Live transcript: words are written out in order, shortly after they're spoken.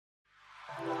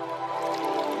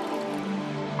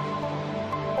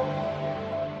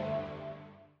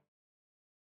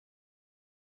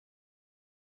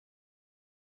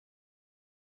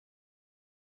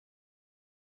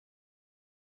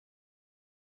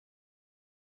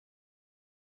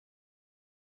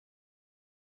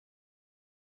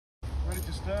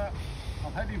start.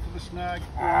 I'm heading for the snag.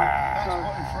 That's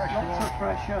putting pressure Lots of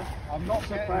pressure. I'm not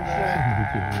getting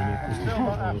there. I'm still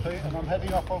not happy, and I'm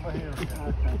heading off over here again.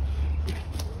 Okay.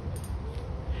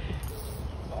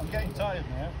 But I'm getting tired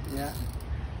now. Yeah.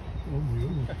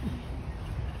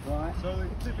 Right. So the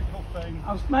typical thing.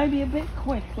 I was maybe a bit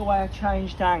quick the way I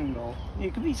changed angle.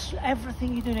 You could be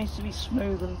everything you do needs to be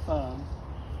smooth and firm.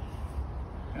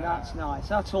 That's nice.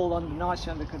 That's all nicely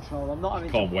under control. I'm not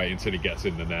having Can't wait until he gets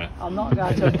in the net. I'm not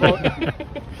going to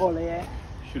bully it.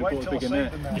 Should have bought a bigger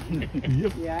net.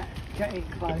 Yeah, getting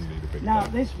close. Now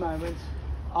at this moment,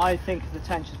 I think the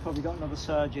Tench has probably got another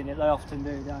surge in it. They often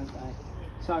do, don't they?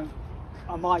 So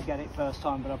I might get it first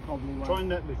time, but I probably won't. Try and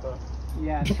net me first.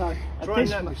 Yeah. So try and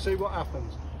net me. See what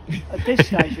happens. At this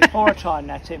stage, before I try and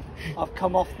net him, I've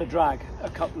come off the drag a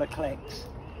couple of clicks.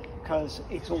 Because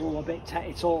it's all a bit,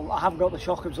 I haven't got the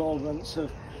shock absorbance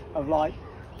of like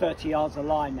 30 yards of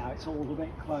line now. It's all a bit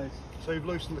close. So you've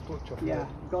loosened the clutch off. Yeah,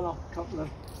 I've gone off a couple of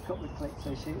clicks, so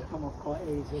you see it's come off quite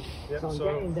easy. Yep, so I'm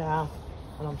getting down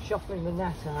and I'm shuffling the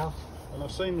net out. And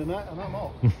I've seen the net and I'm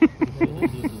off.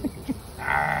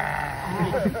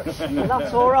 And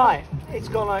that's all right. It's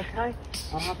gone okay.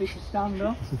 I'm happy to stand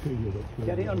up,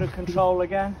 get it under control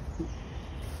again.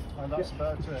 And that's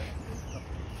about it.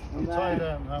 I'm tired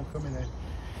out now, I'm coming in.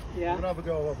 Yeah. I'm going to have a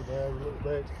go over there a little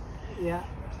bit. Yeah.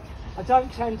 I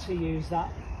don't tend to use that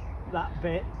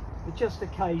bit, but just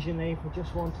occasionally if I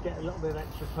just want to get a little bit of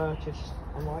extra purchase,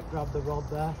 I might grab the rod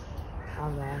there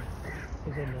and then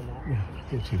he's in the net.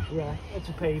 Yeah, it's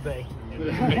a PB.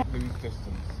 Lose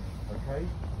distance, okay?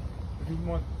 If you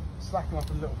might slacken up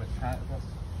a little bit, Kat,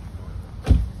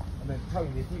 and then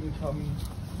Tony, if you can come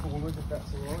forward, if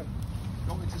that's alright. You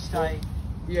want me to stay?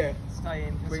 Yeah. Stay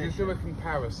in position. We can do a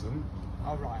comparison.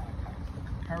 Oh right, okay. A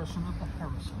comparison of the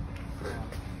Harrison.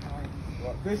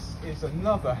 Right, this is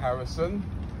another Harrison.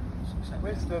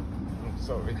 Where's the... Oh,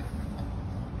 sorry.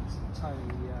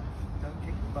 Tony, don't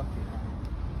kick the bucket.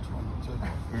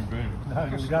 No,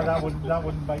 that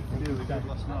wouldn't make me do it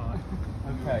last night.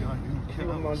 Okay. If you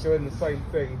wouldn't mind doing the same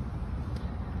thing,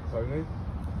 Tony.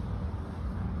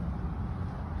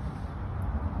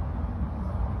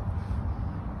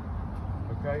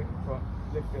 Okay, right,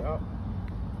 lift it up.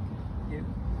 Yeah,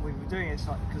 we were doing it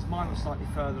slightly because mine was slightly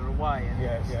further away. And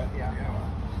Yeah.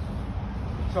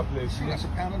 The trouble is, That's a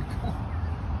pound and a quarter.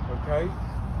 okay.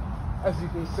 As you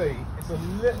can see, it's a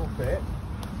little bit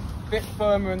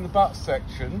firmer in the butt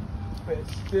section, but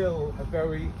it's still a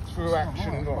very true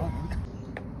action rod.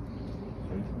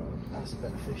 That's a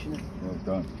better fish, isn't it? Well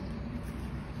done.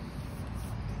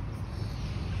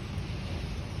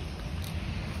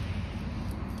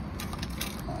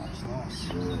 That's nice.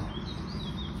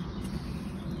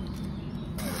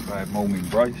 Bad morning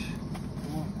brace.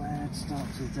 Not a bad start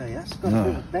to the day. That's got a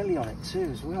bit of belly on it too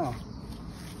as well.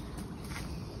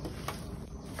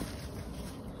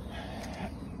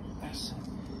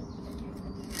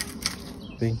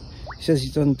 He says he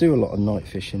doesn't do a lot of night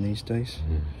fishing these days.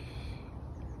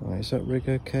 Right, is that rig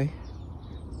okay?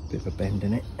 Bit of a bend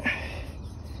in it.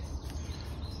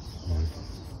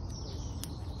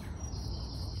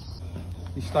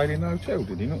 He stayed in the hotel,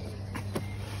 did he not?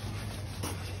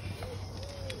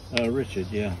 Richard,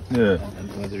 yeah. Yeah. And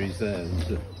whether he's there,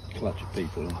 there's a clutch of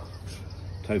people. And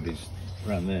Toby's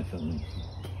around there filming.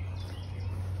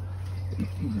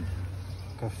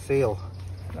 I feel.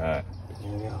 Alright.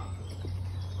 There we are.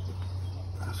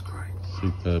 That's great.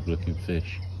 Superb looking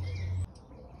fish.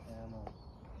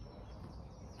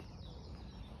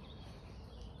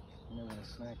 You know where the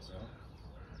snags are.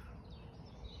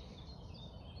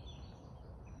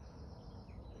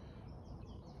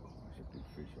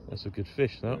 That's a good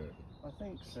fish, that. I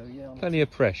think so, yeah. Plenty of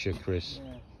pressure, Chris.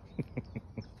 Yeah. £2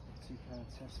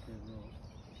 Tesco rod.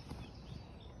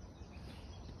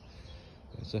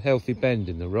 It's a healthy bend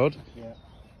in the rod. Yeah.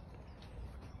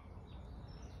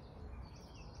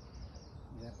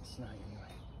 Yeah, snag anyway.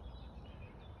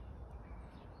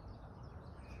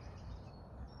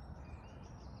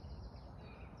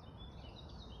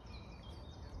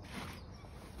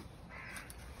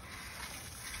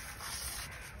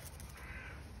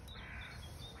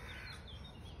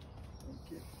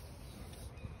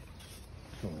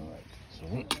 Alright, it's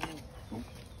alright. I'll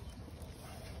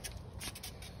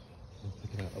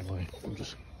pick it out of the way. I'm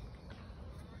just...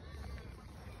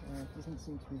 It doesn't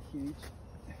seem to be huge.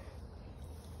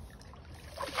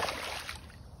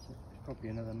 It's probably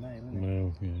another male, isn't it?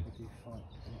 Well, yeah. They do fight.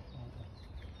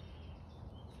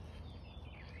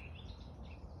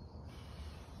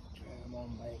 Come on,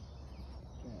 mate.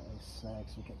 Yeah, those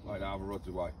snags will get you. Right, the other rod's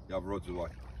away. The other rod's away.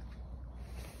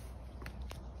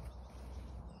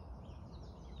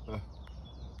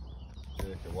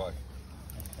 It's away.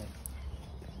 Okay.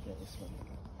 Get this one.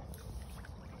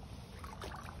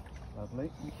 Lovely.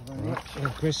 Thank you very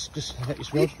much. Chris, just let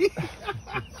this rod.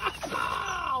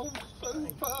 Oh,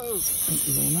 superb! Thank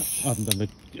you very much. I haven't done the.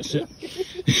 That's it.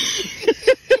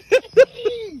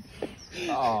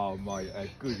 Oh, mate, how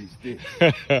good is this?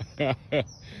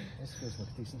 This feels like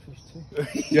a decent fish too.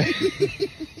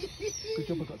 Good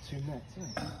job I got 2 nets,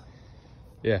 isn't it?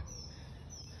 Yeah.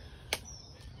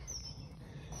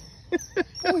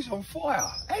 Oh, he's on fire.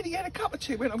 Eddie had a cup of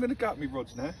tea. Went, I'm going to go up my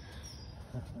rods now.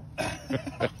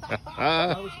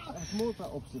 I was more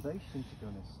about observation, to be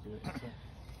honest, Stuart.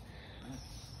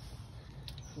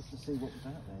 So, just to see what was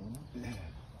out there, you know?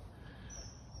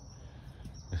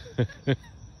 Yeah.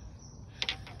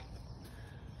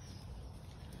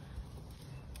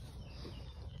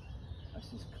 This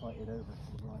is kited over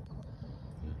to the right quite a bit.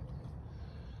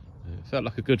 It felt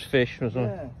like a good fish, wasn't it?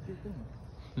 Yeah, good,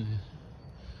 didn't it?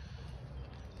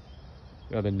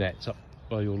 The other net's up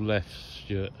by your left,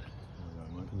 Stuart,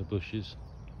 in the bushes.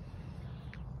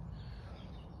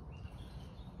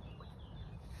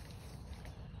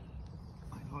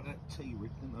 I like that tea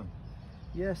rig, didn't I?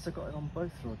 Yes, I got it on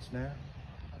both rods now.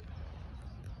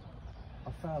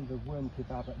 I found the worm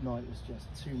kebab at night was just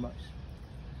too much.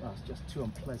 Well, it's just too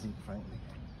unpleasant, frankly.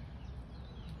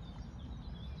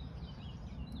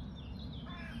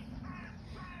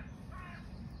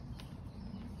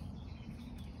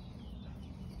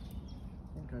 I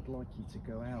think I'd like you to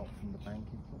go out from the bank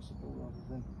if possible, rather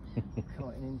than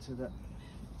cutting into the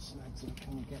snags that I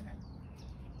can get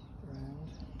around.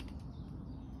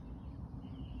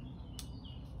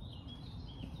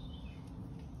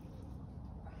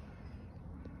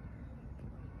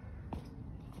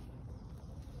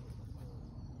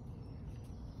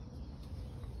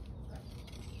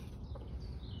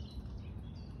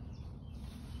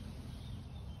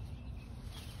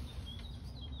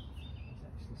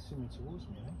 Swimming towards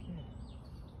me, I think,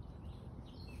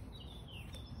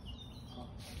 yeah.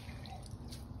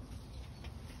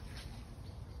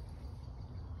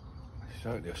 It's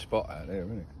certainly a spot out there,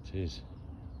 isn't it? It is.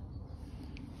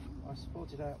 I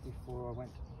spotted out before I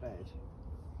went to bed.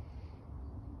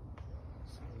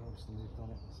 So I obviously moved on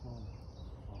it this morning.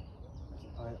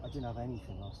 Well, I didn't have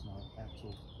anything last night at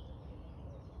all.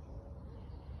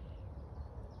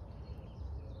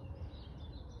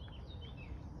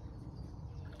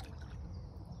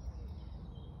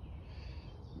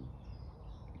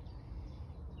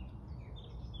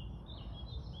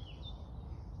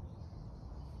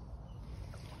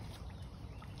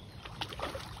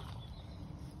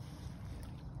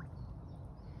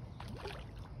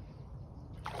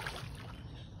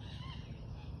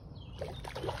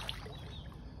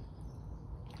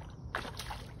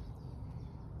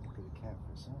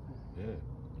 Yeah.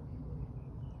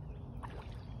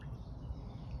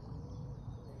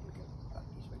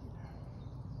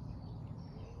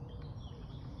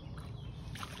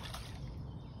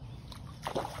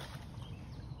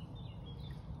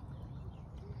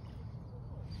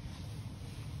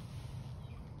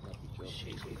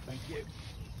 Thank you.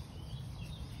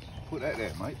 Put that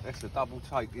there, mate. That's a double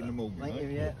take in the morning. Thank mate. you,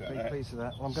 yeah, Look at very that. pleased with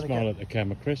that. Well, I'm going to Smile get... at the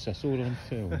camera, Chris. That's all on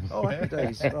film. Oh, happy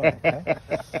days. Right, okay.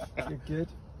 Good, good.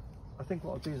 I think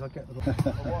what I'll do is I'll get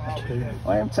the...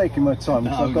 I am taking my time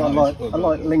because I've got a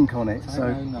light link on it, so...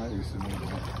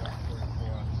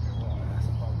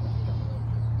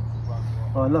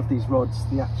 Oh, I love these rods.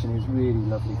 The action is really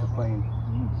lovely for playing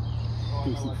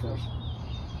decent fish.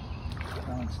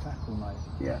 Balanced tackle, mate.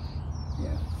 Yeah,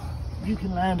 yeah. You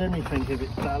can land anything if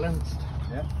it's balanced.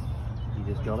 Yeah. You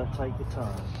just gotta take your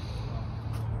time.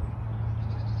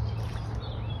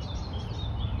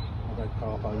 I go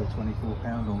carp over 24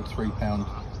 pound or 3 pound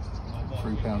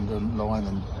line,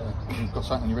 and you've got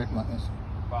something on your head like this.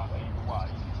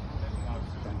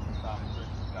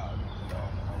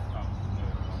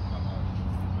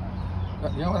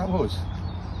 You know what that was?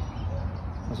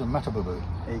 It was a matababoo.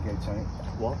 There you go, Tony.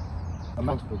 What? A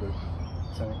matababoo.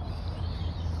 Tony.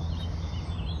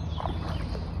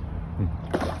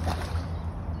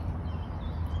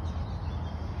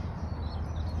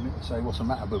 You need to say, what's a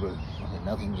matababoo? I said,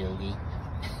 nothing, Yogi.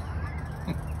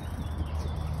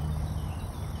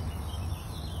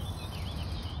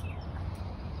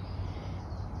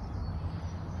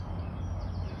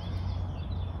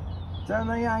 Don't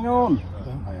they hang on?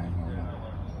 Don't they hang on?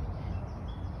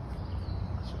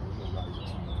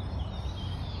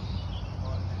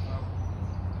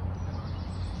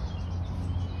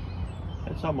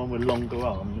 If someone with longer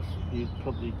arms, you'd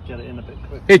probably get it in a bit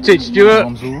quicker. Hit it, Stuart!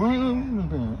 Arms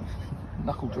around,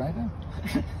 knuckle dragger.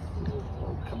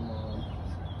 Oh, come on.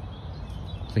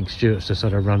 I think Stuart's just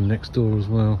had a run next door as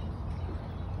well.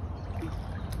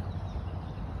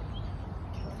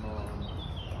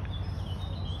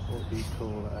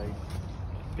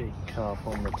 carp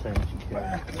on the Tench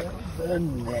again.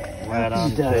 Well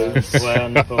done, Chris.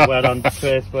 Well done,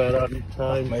 Chris. Well done,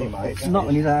 Tone. Me, mate. Not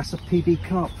only that, that's a PB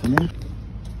carp for me.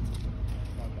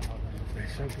 They're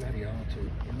so bloody hard to,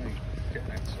 when they get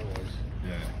that size.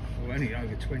 Yeah. Well, only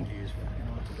over 20 is fucking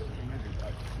hard to do.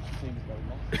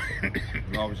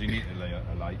 Well, I was in Italy at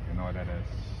a lake and I'd had a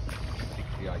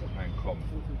 68-pound cod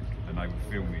and they were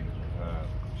filming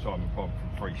Simon Bob from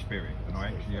Free Spirit and I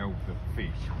actually held the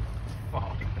fish.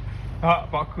 Fuck.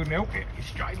 But I couldn't help it. It's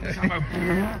straight in the summer.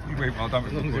 He went, well, I don't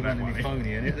really put that one in.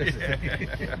 Phony in it,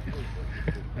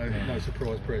 no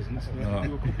surprise presents.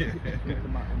 No.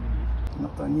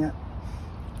 Not done yet.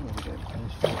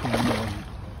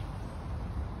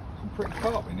 Some pretty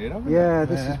carp in here, haven't we? Yeah,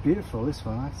 this is beautiful, this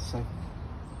one, I have to say.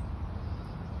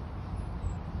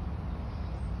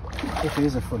 If it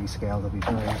is a fully scaled, I'll be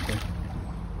very happy.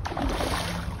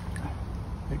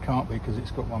 It can't be because it's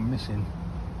got one missing.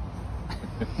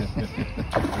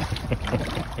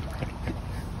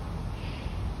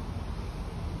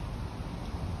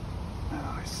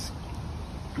 Oh, it's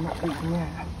not eaten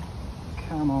yet.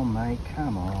 Come on, mate,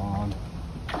 come on.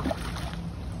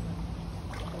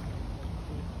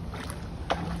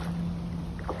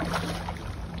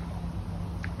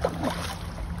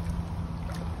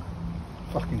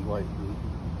 Fucking great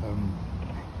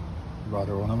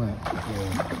rudder on them, isn't it?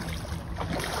 Yeah.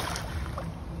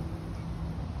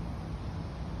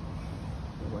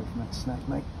 Get away from that snake,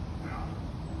 mate.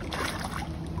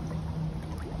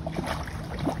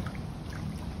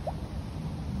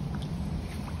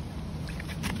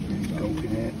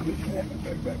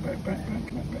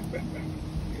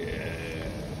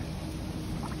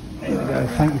 There we go,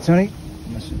 thank you, Tony.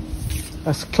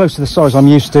 That's close to the size I'm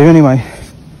used to anyway.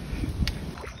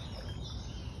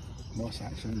 Nice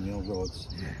action in the old rods.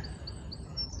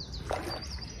 I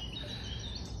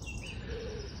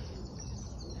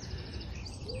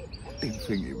didn't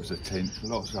think it was a Tench. I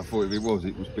thought if it was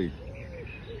big.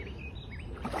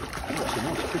 That's a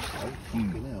nice fish though.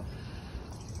 Fucking hell.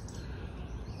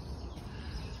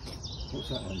 What's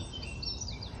that one?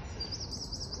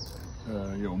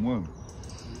 Yeah, on worm.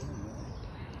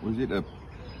 Was it a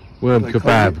Worm they call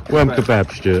kebab. it Worm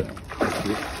kebab, Stuart.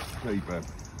 kebab?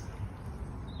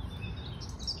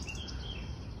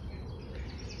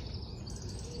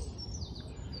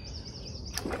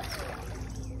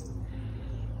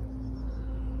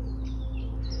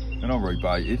 And I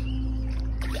rebaited.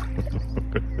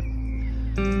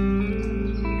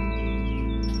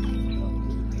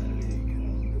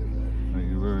 Thank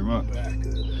you very much.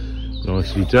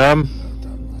 Nicely done.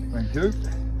 Thank you.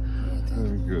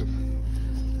 Very good.